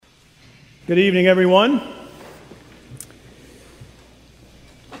Good evening, everyone.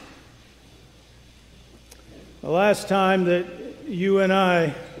 The last time that you and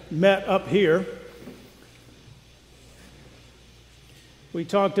I met up here, we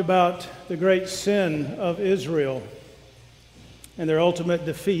talked about the great sin of Israel and their ultimate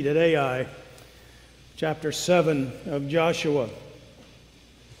defeat at Ai, chapter 7 of Joshua.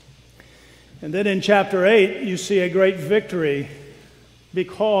 And then in chapter 8, you see a great victory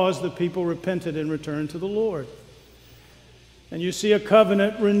because the people repented and returned to the Lord. And you see a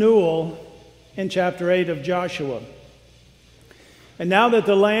covenant renewal in chapter 8 of Joshua. And now that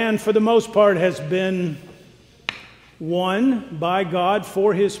the land, for the most part, has been won by God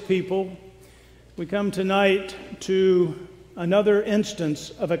for His people, we come tonight to another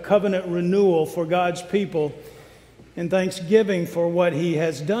instance of a covenant renewal for God's people in thanksgiving for what He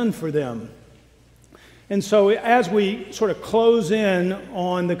has done for them. And so as we sort of close in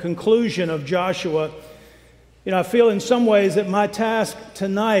on the conclusion of Joshua, I feel in some ways that my task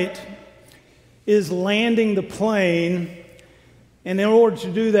tonight is landing the plane. And in order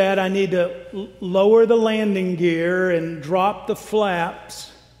to do that, I need to lower the landing gear and drop the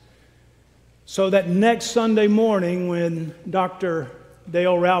flaps so that next Sunday morning when Dr.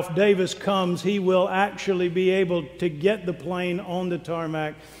 Dale Ralph Davis comes, he will actually be able to get the plane on the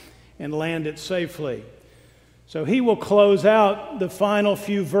tarmac and land it safely. So he will close out the final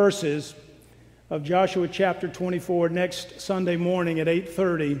few verses of Joshua chapter 24 next Sunday morning at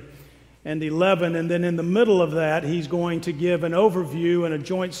 8:30 and 11. And then in the middle of that, he's going to give an overview and a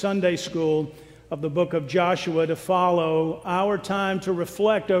joint Sunday school of the book of Joshua to follow our time to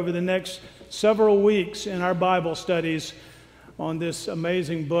reflect over the next several weeks in our Bible studies on this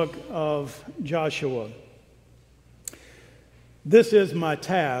amazing book of Joshua. This is my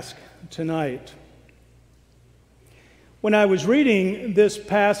task tonight. When I was reading this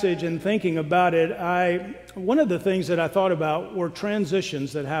passage and thinking about it, one of the things that I thought about were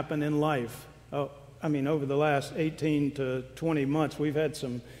transitions that happen in life. Over the last 18 to 20 months, we've had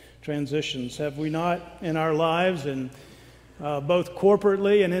some transitions, have we not, in our lives? And both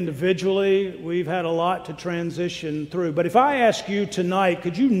corporately and individually, we've had a lot to transition through. But if I ask you tonight,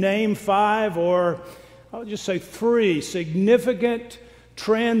 could you name 5 or I'll just say 3 significant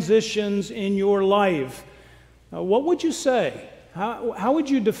transitions in your life? What would you say? How would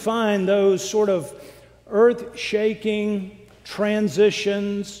you define those sort of earth-shaking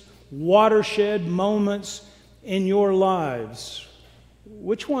transitions, watershed moments in your lives?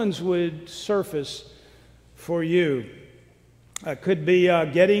 Which ones would surface for you? Could be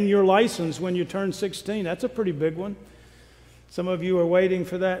getting your license when you turn 16. That's a pretty big one. Some of you are waiting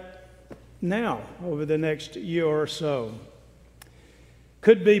for that now over the next year or so.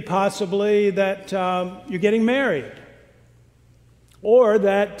 Could be possibly that you're getting married, or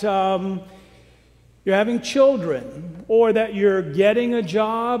that you're having children, or that you're getting a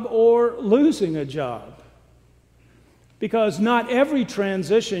job or losing a job. Because not every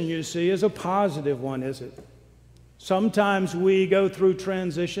transition you see is a positive one, is it? Sometimes we go through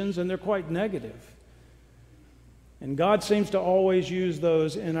transitions and they're quite negative. And God seems to always use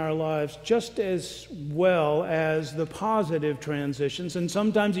those in our lives just as well as the positive transitions, and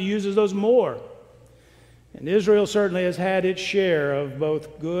sometimes He uses those more. And Israel certainly has had its share of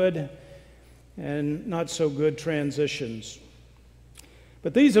both good and not so good transitions.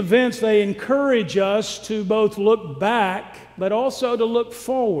 But these events, they encourage us to both look back, but also to look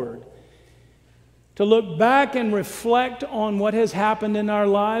forward. To look back and reflect on what has happened in our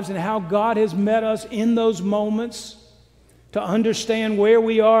lives and how God has met us in those moments, to understand where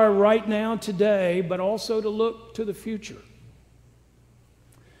we are right now today, but also to look to the future.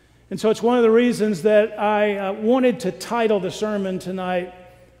 And so it's one of the reasons that I wanted to title the sermon tonight,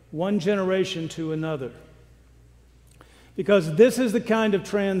 One Generation to Another. Because this is the kind of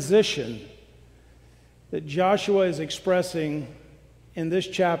transition that Joshua is expressing in this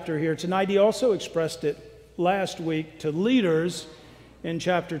chapter here tonight. He also expressed it last week to leaders in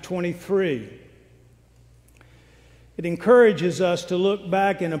chapter 23. It encourages us to look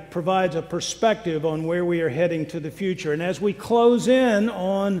back and it provides a perspective on where we are heading to the future. And as we close in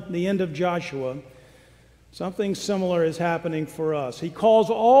on the end of Joshua, something similar is happening for us. He calls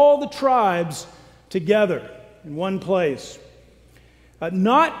all the tribes together in one place.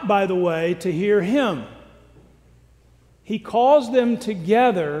 Not, by the way, to hear Him. He calls them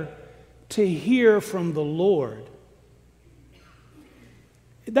together to hear from the Lord.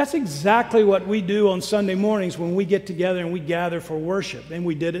 That's exactly what we do on Sunday mornings when we get together and we gather for worship, and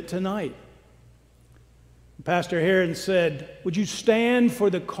we did it tonight. Pastor Heron said, "Would you stand for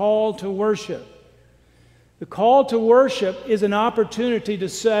the call to worship?" The call to worship is an opportunity to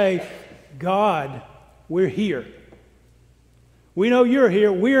say, God, we're here. We know you're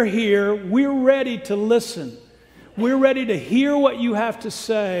here. We're here. We're ready to listen. We're ready to hear what you have to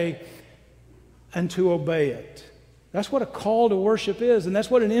say and to obey it. That's what a call to worship is, and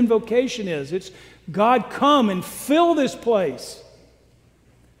that's what an invocation is. It's God, come and fill this place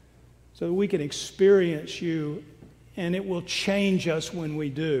so that we can experience you, and it will change us when we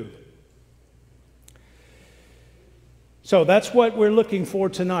do. So that's what we're looking for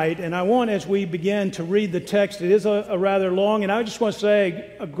tonight, and I want, as we begin to read the text, it is a rather long, and I just want to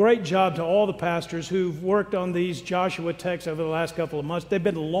say a great job to all the pastors who've worked on these Joshua texts over the last couple of months. They've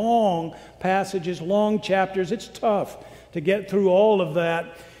been long passages, long chapters. It's tough to get through all of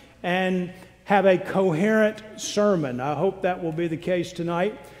that and have a coherent sermon. I hope that will be the case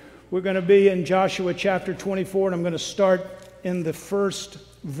tonight. We're going to be in Joshua chapter 24, and I'm going to start in the first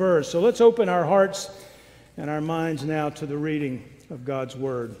verse. So let's open our hearts and our minds now to the reading of God's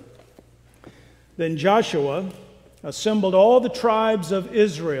Word. Then Joshua assembled all the tribes of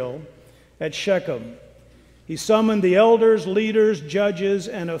Israel at Shechem. He summoned the elders, leaders, judges,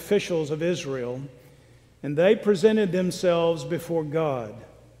 and officials of Israel, and they presented themselves before God.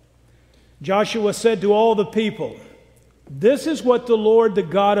 Joshua said to all the people, "This is what the Lord, the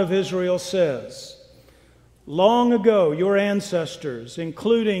God of Israel, says. Long ago, your ancestors,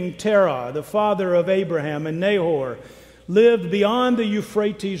 including Terah, the father of Abraham, and Nahor, lived beyond the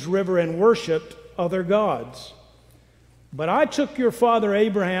Euphrates River and worshipped other gods. But I took your father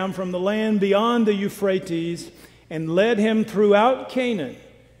Abraham from the land beyond the Euphrates and led him throughout Canaan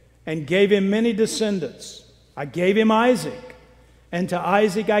and gave him many descendants. I gave him Isaac, and to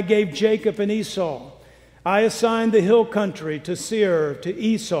Isaac I gave Jacob and Esau. I assigned the hill country to Seir, to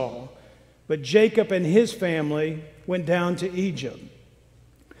Esau. But Jacob and his family went down to Egypt.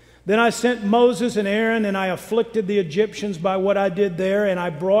 Then I sent Moses and Aaron, and I afflicted the Egyptians by what I did there, and I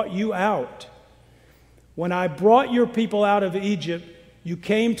brought you out. When I brought your people out of Egypt, you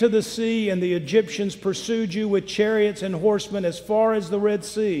came to the sea, and the Egyptians pursued you with chariots and horsemen as far as the Red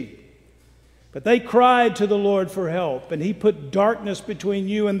Sea. But they cried to the Lord for help, and he put darkness between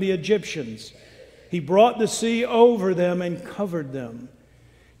you and the Egyptians. He brought the sea over them and covered them.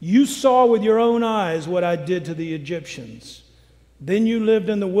 You saw with your own eyes what I did to the Egyptians. Then you lived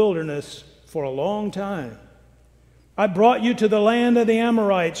in the wilderness for a long time. I brought you to the land of the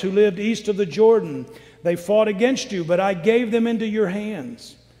Amorites who lived east of the Jordan. They fought against you, but I gave them into your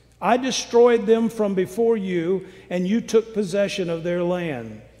hands. I destroyed them from before you, and you took possession of their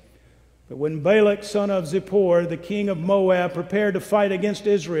land. But when Balak, son of Zippor, the king of Moab, prepared to fight against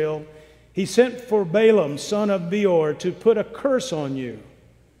Israel, he sent for Balaam, son of Beor, to put a curse on you.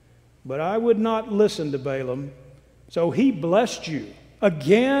 But I would not listen to Balaam, so he blessed you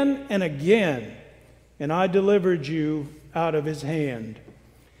again and again, and I delivered you out of his hand.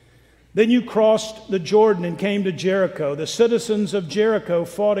 Then you crossed the Jordan and came to Jericho. The citizens of Jericho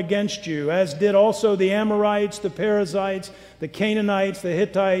fought against you, as did also the Amorites, the Perizzites, the Canaanites, the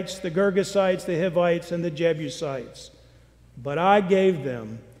Hittites, the Girgashites, the Hivites, and the Jebusites. But I gave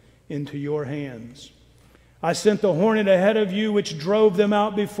them into your hands. I sent the hornet ahead of you, which drove them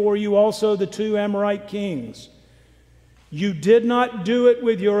out before you, also the 2 Amorite kings. You did not do it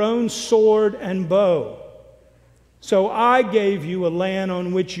with your own sword and bow. So I gave you a land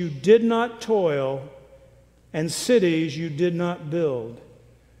on which you did not toil, and cities you did not build.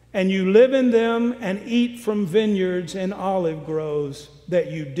 And you live in them and eat from vineyards and olive groves that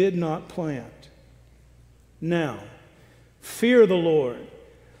you did not plant. Now, fear the Lord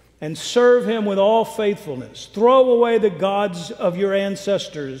and serve him with all faithfulness. Throw away the gods of your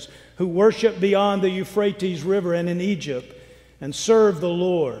ancestors who worship beyond the Euphrates River and in Egypt, and serve the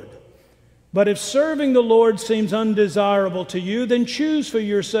Lord. But if serving the Lord seems undesirable to you, then choose for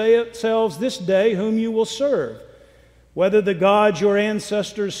yourselves this day whom you will serve, whether the gods your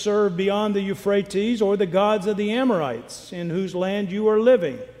ancestors served beyond the Euphrates or the gods of the Amorites in whose land you are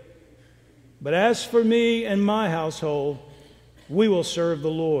living. But as for me and my household, we will serve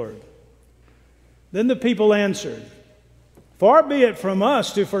the Lord." Then the people answered, "Far be it from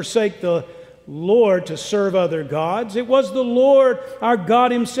us to forsake the Lord to serve other gods. It was the Lord our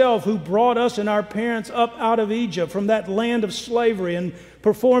God himself who brought us and our parents up out of Egypt from that land of slavery and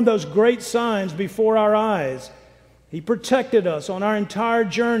performed those great signs before our eyes. He protected us on our entire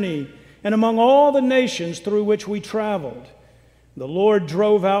journey and among all the nations through which we traveled. The Lord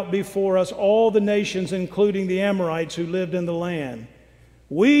drove out before us all the nations, including the Amorites who lived in the land.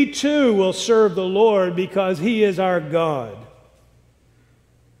 We too will serve the Lord because he is our God."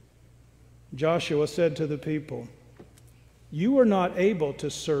 Joshua said to the people, "You are not able to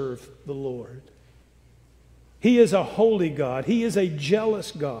serve the Lord. He is a holy God. He is a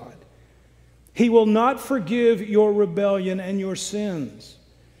jealous God. He will not forgive your rebellion and your sins.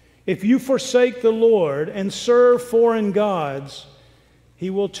 If you forsake the Lord and serve foreign gods, He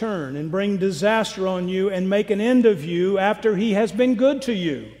will turn and bring disaster on you and make an end of you after He has been good to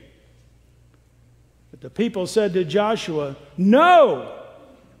you." But the people said to Joshua, "No,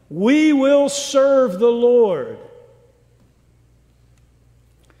 we will serve the Lord."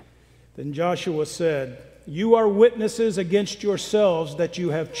 Then Joshua said, "You are witnesses against yourselves that you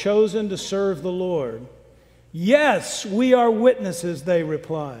have chosen to serve the Lord." "Yes, we are witnesses," they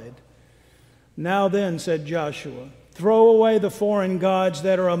replied. "Now then," said Joshua, "throw away the foreign gods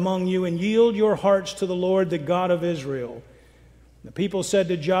that are among you and yield your hearts to the Lord, the God of Israel." The people said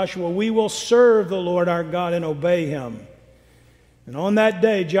to Joshua, "We will serve the Lord our God and obey Him." And on that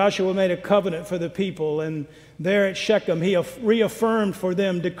day Joshua made a covenant for the people, and there at Shechem he reaffirmed for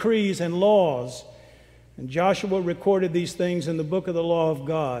them decrees and laws. And Joshua recorded these things in the book of the law of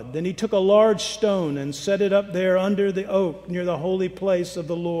God. Then he took a large stone and set it up there under the oak near the holy place of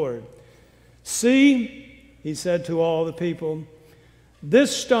the Lord. "See," he said to all the people,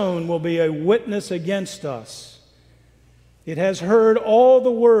 "this stone will be a witness against us. It has heard all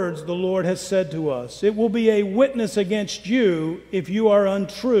the words the Lord has said to us. It will be a witness against you if you are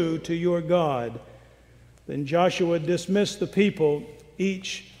untrue to your God." Then Joshua dismissed the people,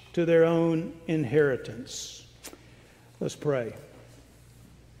 each to their own inheritance. Let's pray.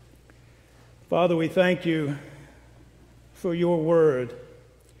 Father, we thank you for your word.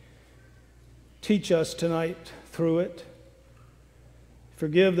 Teach us tonight through it.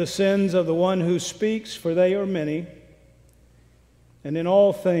 Forgive the sins of the one who speaks, for they are many. And in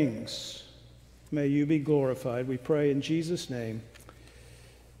all things, may you be glorified. We pray in Jesus' name.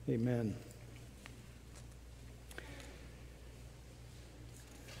 Amen.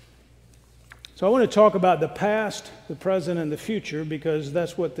 So I want to talk about the past, the present, and the future, because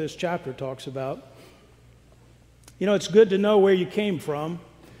that's what this chapter talks about. You know, it's good to know where you came from.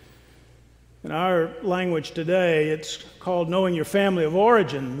 In our language today, it's called knowing your family of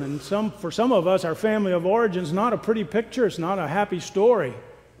origin. And for some of us, our family of origin is not a pretty picture. It's not a happy story.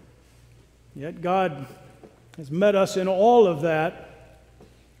 Yet God has met us in all of that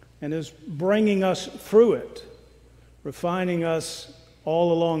and is bringing us through it, refining us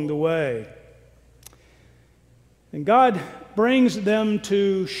all along the way. And God brings them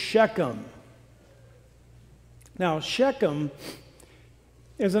to Shechem. Now, Shechem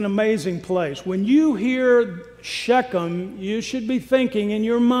is an amazing place. When you hear Shechem, you should be thinking in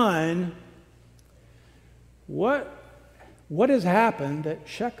your mind, what has happened at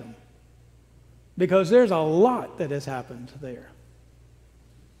Shechem? Because there's a lot that has happened there.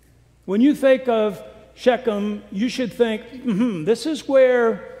 When you think of Shechem, you should think, this is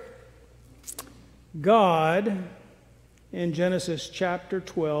where God, in Genesis chapter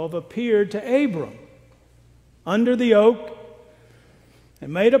 12, appeared to Abram under the oak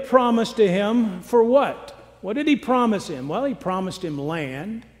and made a promise to him for what? What did he promise him? Well, he promised him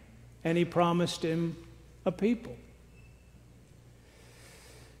land, and he promised him a people.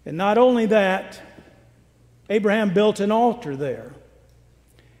 And not only that, Abraham built an altar there.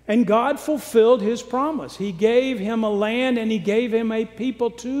 And God fulfilled his promise. He gave him a land, and he gave him a people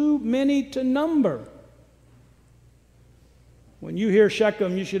too many to number. When you hear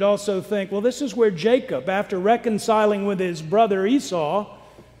Shechem, you should also think, well, this is where Jacob, after reconciling with his brother Esau,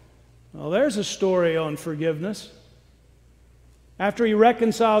 well, there's a story on forgiveness. After he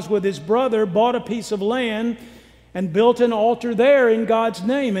reconciles with his brother, bought a piece of land and built an altar there in God's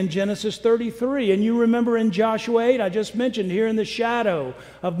name in Genesis 33. And you remember in Joshua 8, I just mentioned here in the shadow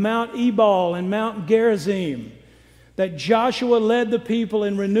of Mount Ebal and Mount Gerizim, that Joshua led the people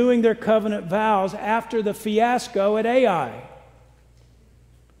in renewing their covenant vows after the fiasco at Ai.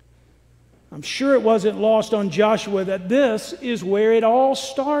 I'm sure it wasn't lost on Joshua that this is where it all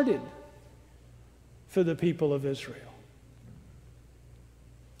started for the people of Israel.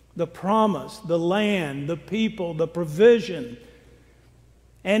 The promise, the land, the people, the provision.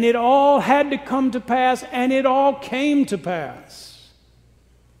 And it all had to come to pass, and it all came to pass.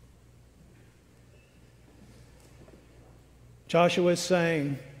 Joshua is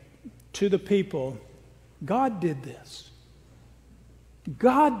saying to the people, God did this.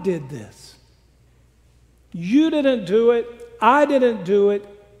 God did this. You didn't do it. I didn't do it.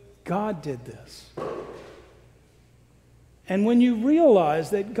 God did this. And when you realize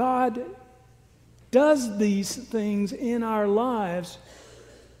that God does these things in our lives,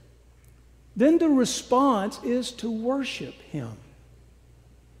 then the response is to worship Him,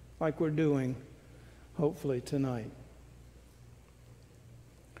 like we're doing, hopefully, tonight.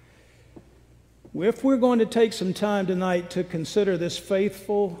 If we're going to take some time tonight to consider this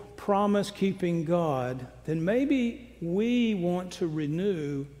faithful, promise-keeping God, then maybe we want to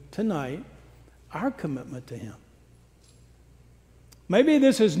renew tonight our commitment to Him. Maybe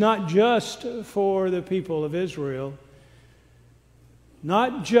this is not just for the people of Israel,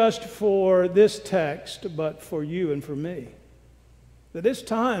 not just for this text, but for you and for me. That it's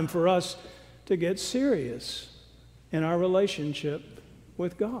time for us to get serious in our relationship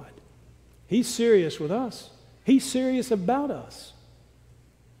with God. He's serious with us. He's serious about us.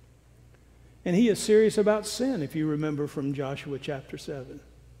 And He is serious about sin, if you remember from Joshua chapter 7.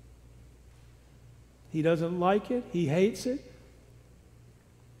 He doesn't like it. He hates it.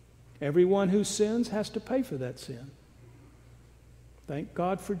 Everyone who sins has to pay for that sin. Thank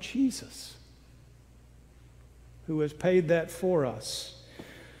God for Jesus, who has paid that for us.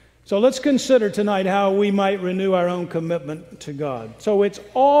 So let's consider tonight how we might renew our own commitment to God. So it's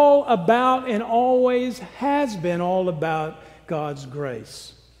all about, and always has been all about, God's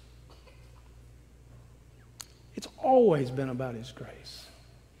grace. It's always been about His grace.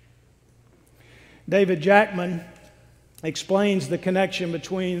 David Jackman explains the connection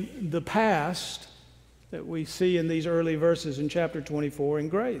between the past that we see in these early verses in chapter 24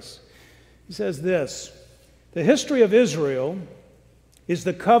 and grace. He says this: the history of Israel is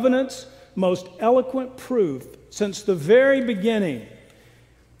the covenant's most eloquent proof since the very beginning,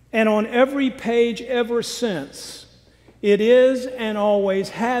 and on every page ever since. It is and always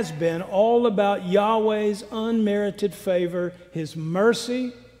has been all about Yahweh's unmerited favor, His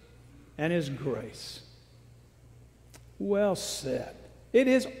mercy, and His grace. Well said. It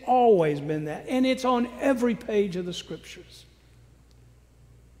has always been that, and it's on every page of the Scriptures.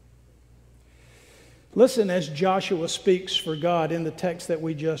 Listen as Joshua speaks for God in the text that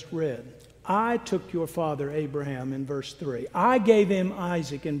we just read. I took your father Abraham in verse 3. I gave him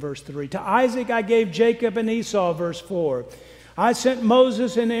Isaac in verse 3. To Isaac I gave Jacob and Esau, verse 4. I sent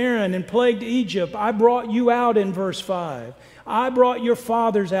Moses and Aaron and plagued Egypt. I brought you out in verse 5. I brought your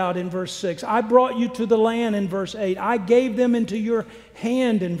fathers out in verse 6. I brought you to the land in verse 8. I gave them into your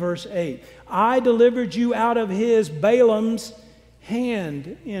hand in verse 8. I delivered you out of his, Balaam's,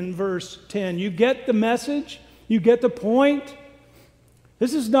 hand in verse 10. You get the message? You get the point?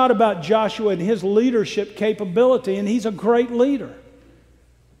 This is not about Joshua and his leadership capability, and he's a great leader.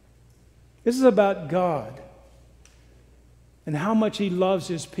 This is about God and how much He loves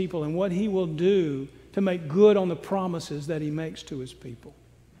His people and what He will do to make good on the promises that He makes to His people.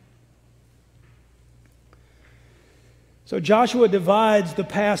 So Joshua divides the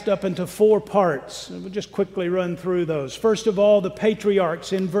past up into 4 parts. And we'll just quickly run through those. First of all, the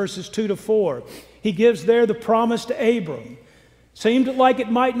patriarchs in verses 2 to 4. He gives there the promise to Abram. Seemed like it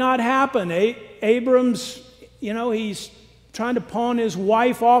might not happen. Abram's, he's trying to pawn his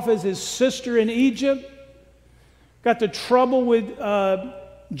wife off as his sister in Egypt. Got the trouble with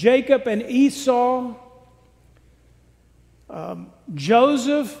Jacob and Esau.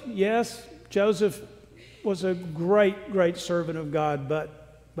 Joseph, yes, Joseph was a great, great servant of God,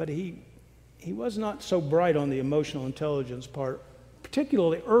 but he was not so bright on the emotional intelligence part,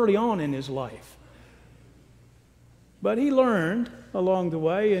 particularly early on in his life. But he learned along the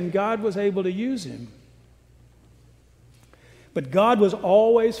way, and God was able to use him. But God was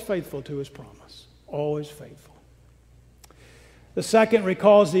always faithful to His promise, always faithful. The second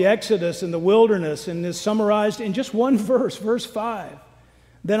recalls the Exodus in the wilderness and is summarized in just one verse, verse 5.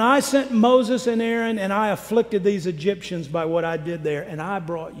 Then I sent Moses and Aaron, and I afflicted these Egyptians by what I did there, and I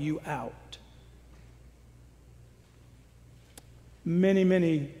brought you out. Many,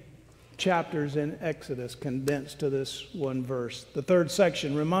 many chapters in Exodus condensed to this one verse. The third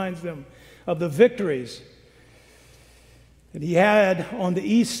section reminds them of the victories that He had on the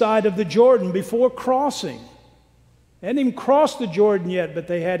east side of the Jordan before crossing. They hadn't even crossed the Jordan yet, but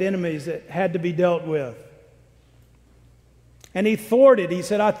they had enemies that had to be dealt with. And He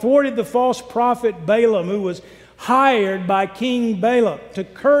said, I thwarted the false prophet Balaam, who was hired by King Balak to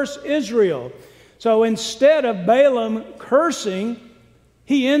curse Israel. So instead of Balaam cursing,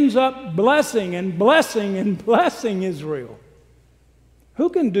 he ends up blessing and blessing and blessing Israel. Who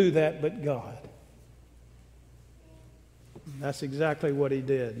can do that but God? That's exactly what He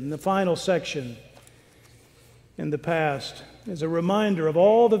did. And the final section in the past is a reminder of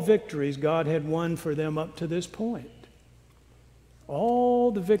all the victories God had won for them up to this point.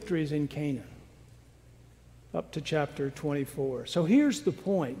 All the victories in Canaan up to chapter 24. So here's the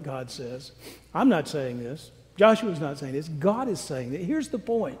point, God says. I'm not saying this. Joshua's not saying this. God is saying that. Here's the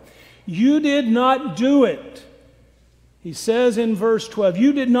point. You did not do it. He says in verse 12,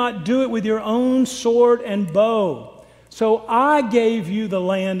 you did not do it with your own sword and bow, So I gave you the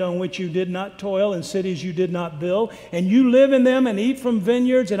land on which you did not toil and cities you did not build, and you live in them and eat from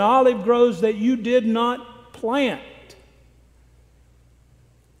vineyards and olive groves that you did not plant.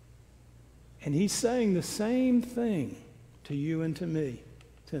 And he's saying the same thing to you and to me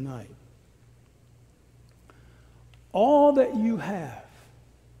tonight. All that you have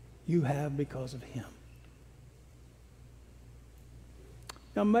because of him.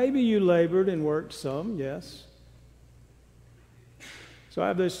 Now, maybe you labored and worked some, yes. So I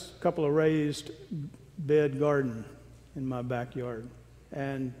have this couple of raised bed garden in my backyard.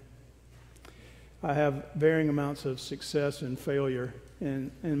 And I have varying amounts of success and failure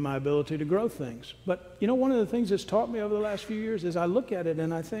in my ability to grow things. But you know, one of the things that's taught me over the last few years is I look at it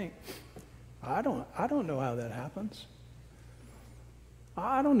and I think, I don't know how that happens.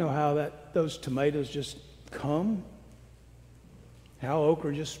 I don't know how those tomatoes just come. How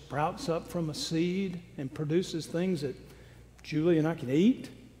okra just sprouts up from a seed and produces things that Julie and I can eat.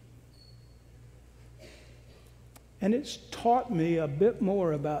 And it's taught me a bit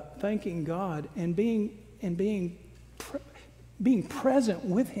more about thanking God and being present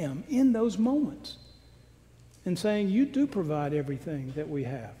with him in those moments and saying, you do provide everything that we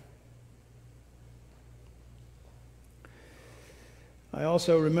have. I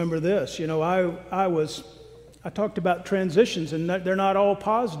also remember this. You know, I talked about transitions, and they're not all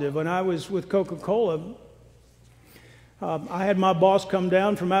positive. When I was with Coca-Cola, I had my boss come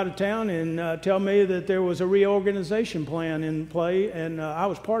down from out of town and tell me that there was a reorganization plan in play, and I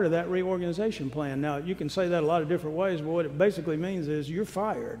was part of that reorganization plan. Now, you can say that a lot of different ways, but what it basically means is you're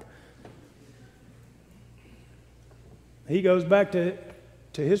fired. He goes back to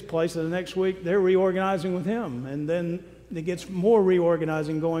his place, and the next week they're reorganizing with him, and then it gets more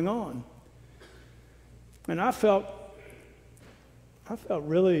reorganizing going on. And I felt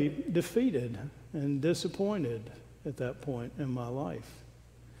really defeated and disappointed at that point in my life.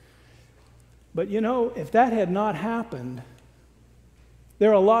 But you know, if that had not happened, there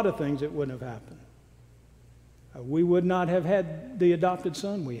are a lot of things that wouldn't have happened. We would not have had the adopted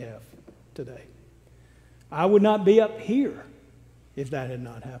son we have today. I would not be up here if that had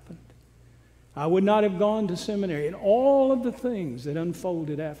not happened. I would not have gone to seminary, and all of the things that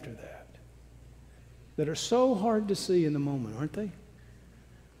unfolded after that are so hard to see in the moment, aren't they?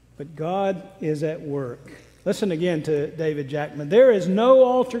 But God is at work. Listen again to David Jackman. There is no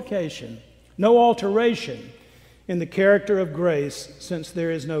alteration in the character of grace, since there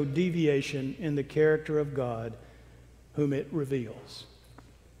is no deviation in the character of God whom it reveals.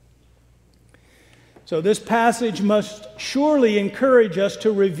 So this passage must surely encourage us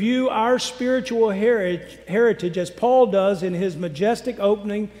to review our spiritual heritage as Paul does in his majestic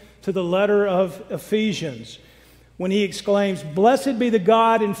opening to the letter of Ephesians, when he exclaims, "Blessed be the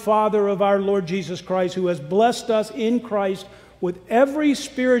God and Father of our Lord Jesus Christ, who has blessed us in Christ with every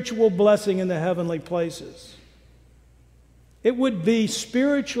spiritual blessing in the heavenly places." It would be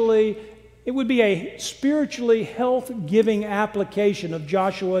a spiritually health-giving application of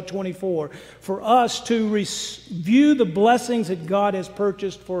Joshua 24 for us to view the blessings that God has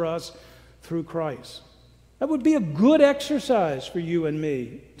purchased for us through Christ. That would be a good exercise for you and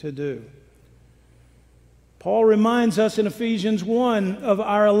me to do. Paul reminds us in Ephesians 1 of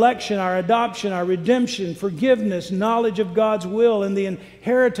our election, our adoption, our redemption, forgiveness, knowledge of God's will, and the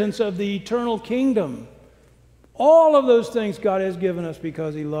inheritance of the eternal kingdom. All of those things God has given us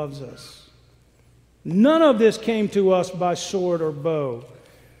because He loves us. None of this came to us by sword or bow.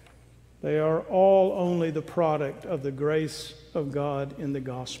 They are all only the product of the grace of God in the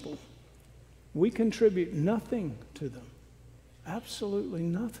gospel. We contribute nothing to them. Absolutely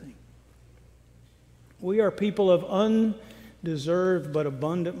nothing. We are people of undeserved but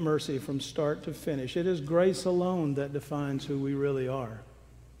abundant mercy from start to finish. It is grace alone that defines who we really are.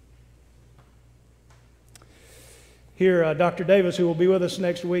 Here, Dr. Davis, who will be with us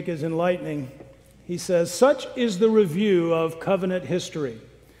next week, is enlightening. He says, "Such is the review of covenant history,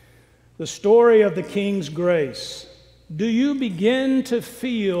 the story of the King's grace. Do you begin to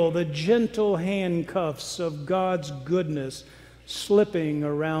feel the gentle handcuffs of God's goodness slipping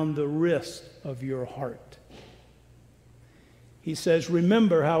around the wrist of your heart?" He says,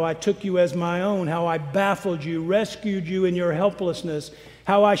 "Remember how I took you as my own, how I baffled you, rescued you in your helplessness,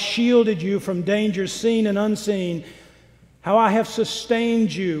 how I shielded you from dangers seen and unseen, how I have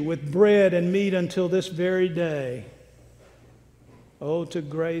sustained you with bread and meat until this very day. Oh, to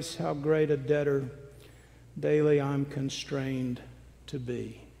grace, how great a debtor daily I'm constrained to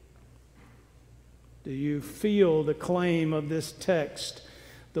be." Do you feel the claim of this text,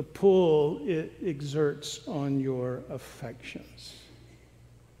 the pull it exerts on your affections?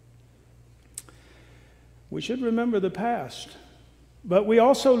 We should remember the past, but we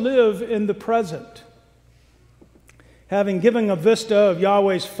also live in the present. Having given a vista of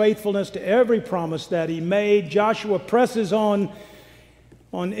Yahweh's faithfulness to every promise that He made, Joshua presses on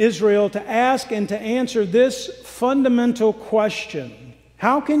Israel to ask and to answer this fundamental question.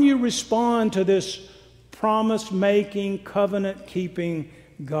 How can you respond to this promise-making, covenant-keeping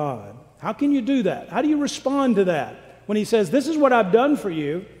God? How can you do that? How do you respond to that? When He says, this is what I've done for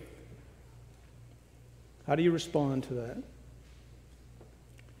you, how do you respond to that?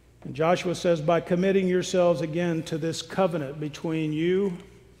 And Joshua says, by committing yourselves again to this covenant between you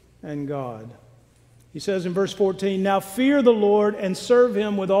and God. He says in verse 14, now fear the Lord and serve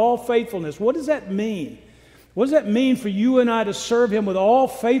Him with all faithfulness. What does that mean? What does that mean for you and I to serve Him with all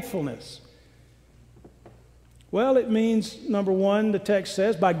faithfulness? Well, it means, number one, the text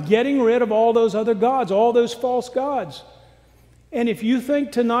says, by getting rid of all those other gods, all those false gods. And if you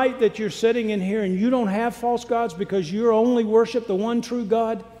think tonight that you're sitting in here and you don't have false gods because you only worship the one true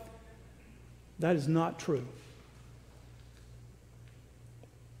God, that is not true.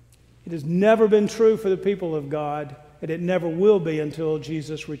 It has never been true for the people of God, and it never will be until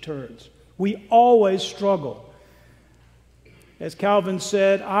Jesus returns. We always struggle. As Calvin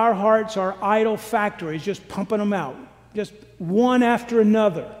said, our hearts are idol factories, just pumping them out, just one after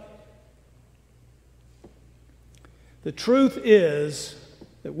another. The truth is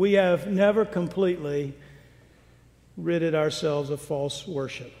that we have never completely ridded ourselves of false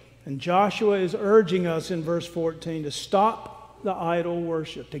worship. And Joshua is urging us in verse 14 to stop the idol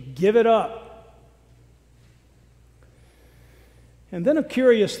worship, to give it up. And then a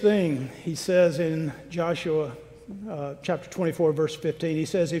curious thing he says in Joshua chapter 24, verse 15. He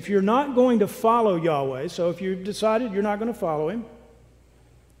says, if you're not going to follow Yahweh, so if you've decided you're not going to follow Him,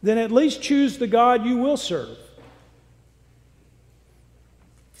 then at least choose the God you will serve.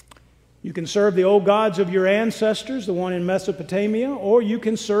 You can serve the old gods of your ancestors, the one in Mesopotamia, or you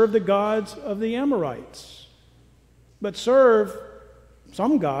can serve the gods of the Amorites. But serve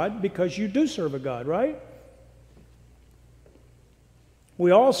some God because you do serve a God, right? We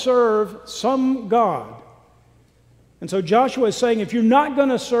all serve some God. And so Joshua is saying, if you're not going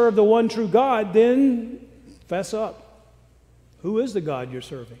to serve the one true God, then fess up. Who is the God you're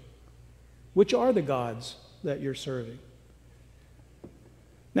serving? Which are the gods that you're serving?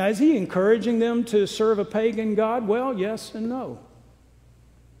 Now, is he encouraging them to serve a pagan god? Well, yes and no.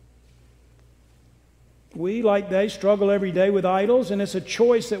 We, like they, struggle every day with idols, and it's a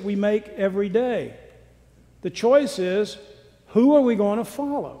choice that we make every day. The choice is, who are we going to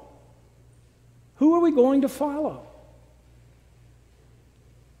follow? Who are we going to follow?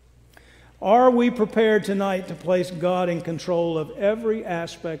 Are we prepared tonight to place God in control of every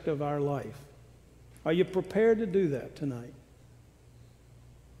aspect of our life? Are you prepared to do that tonight?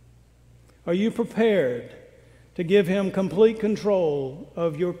 Are you prepared to give Him complete control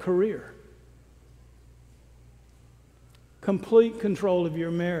of your career? Complete control of your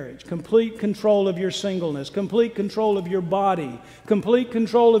marriage, complete control of your singleness, complete control of your body, complete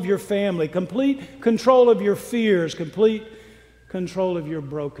control of your family, complete control of your fears, complete control of your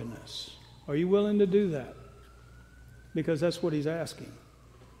brokenness. Are you willing to do that? Because that's what He's asking.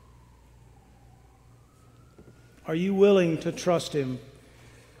 Are you willing to trust Him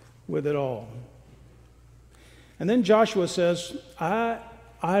with it all? And then Joshua says, I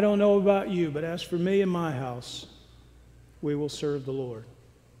don't know about you, but as for me and my house, we will serve the Lord.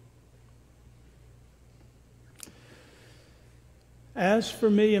 As for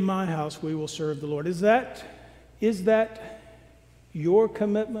me and my house, we will serve the Lord. Is that your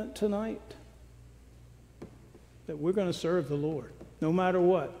commitment tonight? That we're going to serve the Lord, no matter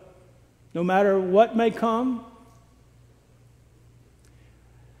what. No matter what may come.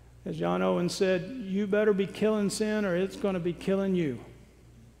 As John Owen said, you better be killing sin or it's going to be killing you.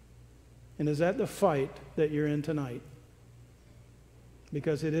 And is that the fight that you're in tonight?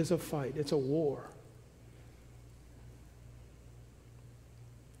 Because it is a fight. It's a war.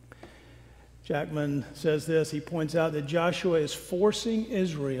 Jackman says this. He points out that Joshua is forcing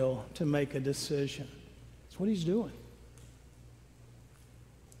Israel to make a decision. That's what he's doing.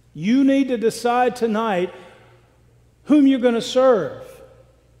 You need to decide tonight whom you're going to serve.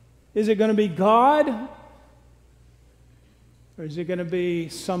 Is it going to be God? Or is it going to be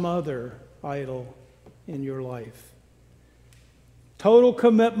some other idol in your life? Total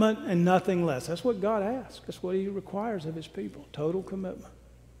commitment and nothing less. That's what God asks. That's what He requires of His people. Total commitment.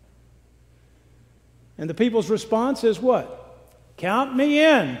 And the people's response is what? Count me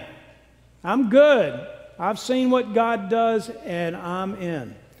in. I'm good. I've seen what God does and I'm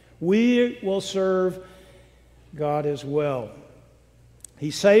in. We will serve God as well. He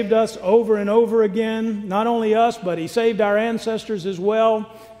saved us over and over again. Not only us, but He saved our ancestors as well.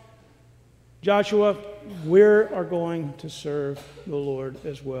 Joshua, we are going to serve the Lord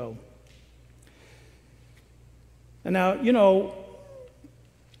as well. And now,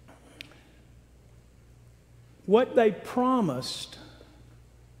 what they promised,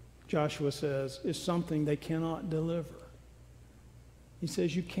 Joshua says, is something they cannot deliver. He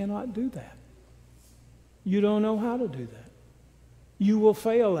says, you cannot do that. You don't know how to do that. You will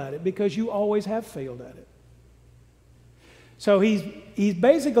fail at it because you always have failed at it. So he's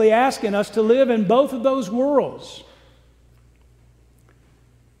basically asking us to live in both of those worlds.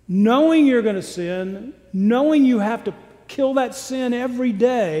 Knowing you're going to sin, knowing you have to kill that sin every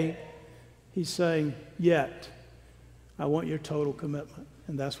day, He's saying, yet, I want your total commitment.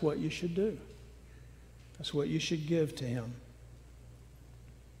 And that's what you should do. That's what you should give to Him.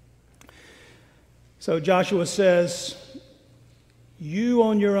 So Joshua says, you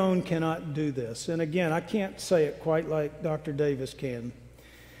on your own cannot do this. And again, I can't say it quite like Dr. Davis can.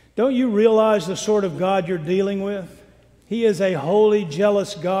 Don't you realize the sort of God you're dealing with? He is a holy,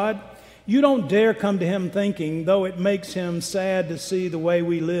 jealous God. You don't dare come to Him thinking, though it makes Him sad to see the way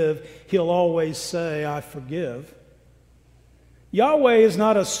we live, He'll always say, I forgive. Yahweh is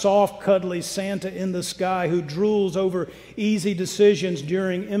not a soft, cuddly Santa in the sky who drools over easy decisions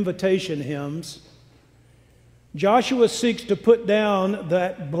during invitation hymns. Joshua seeks to put down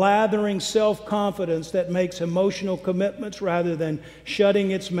that blathering self-confidence that makes emotional commitments rather than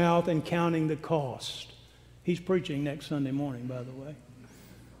shutting its mouth and counting the cost. He's preaching next Sunday morning, by the way.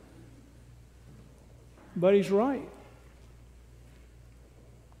 But he's right.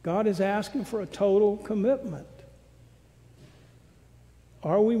 God is asking for a total commitment.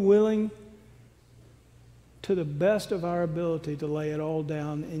 Are we willing to the best of our ability to lay it all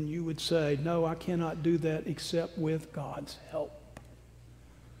down? And you would say, no, I cannot do that except with God's help.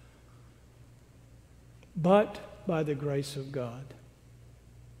 But by the grace of God,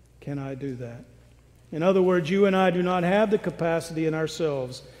 can I do that? In other words, you and I do not have the capacity in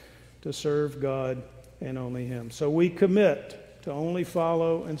ourselves to serve God and only Him. So we commit to only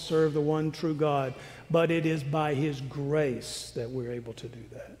follow and serve the one true God, but it is by His grace that we're able to do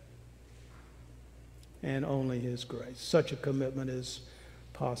that. And only His grace. Such a commitment is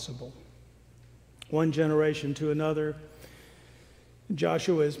possible. One generation to another,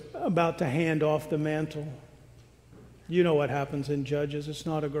 Joshua is about to hand off the mantle. You know what happens in Judges. It's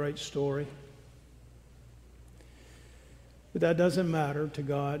not a great story. But that doesn't matter to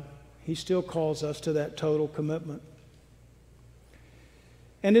God. He still calls us to that total commitment.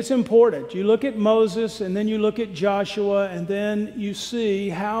 And it's important. You look at Moses, and then you look at Joshua, and then you see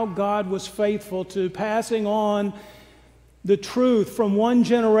how God was faithful to passing on the truth from one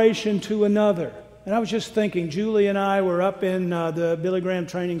generation to another. And I was just thinking, Julie and I were up in the Billy Graham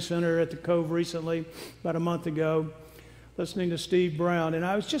Training Center at the Cove recently, about a month ago, listening to Steve Brown. And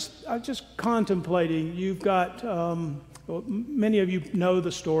I was just contemplating, you've got... many of you know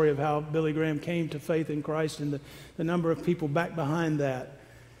the story of how Billy Graham came to faith in Christ and the number of people back behind that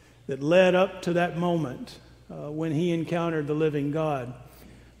led up to that moment when he encountered the living God.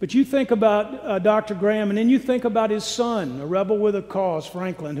 But you think about Dr. Graham, and then you think about his son, a rebel with a cause,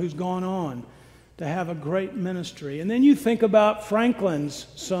 Franklin, who's gone on to have a great ministry. And then you think about Franklin's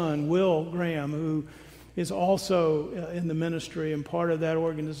son, Will Graham, who is also in the ministry and part of that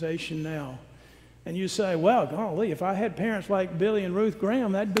organization now. And you say, well, golly, if I had parents like Billy and Ruth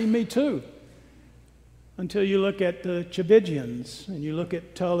Graham, that'd be me too. Until you look at the Chabidians, and you look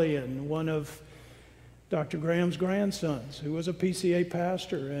at Tullian, one of Dr. Graham's grandsons, who was a PCA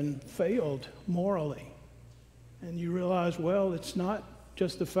pastor and failed morally. And you realize, well, it's not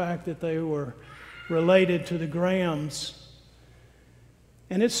just the fact that they were related to the Grahams.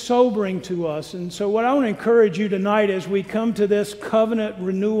 And it's sobering to us. And so what I want to encourage you tonight as we come to this covenant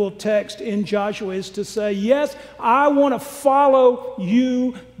renewal text in Joshua is to say, yes, I want to follow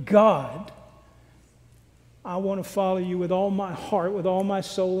you, God. I want to follow you with all my heart, with all my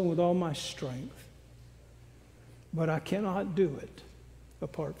soul, and with all my strength. But I cannot do it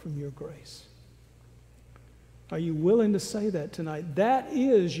apart from your grace. Are you willing to say that tonight? That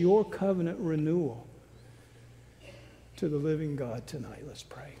is your covenant renewal to the living God tonight. Let's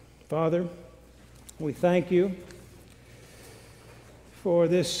pray. Father, we thank you for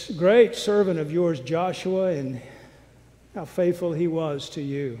this great servant of yours, Joshua, and how faithful he was to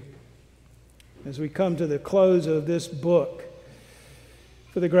you. As we come to the close of this book,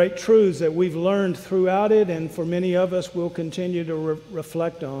 for the great truths that we've learned throughout it, and for many of us will continue to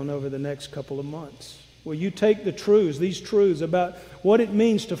reflect on over the next couple of months. Will you take the truths, these truths about what it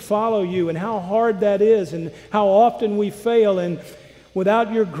means to follow you and how hard that is and how often we fail and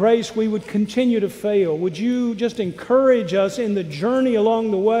Without your grace, we would continue to fail. Would you just encourage us in the journey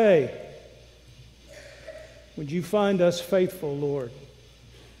along the way? Would you find us faithful, Lord,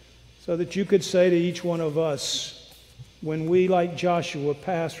 so that you could say to each one of us, when we, like Joshua,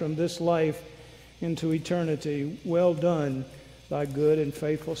 pass from this life into eternity, well done, thy good and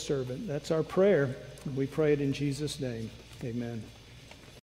faithful servant. That's our prayer. We pray it in Jesus' name. Amen.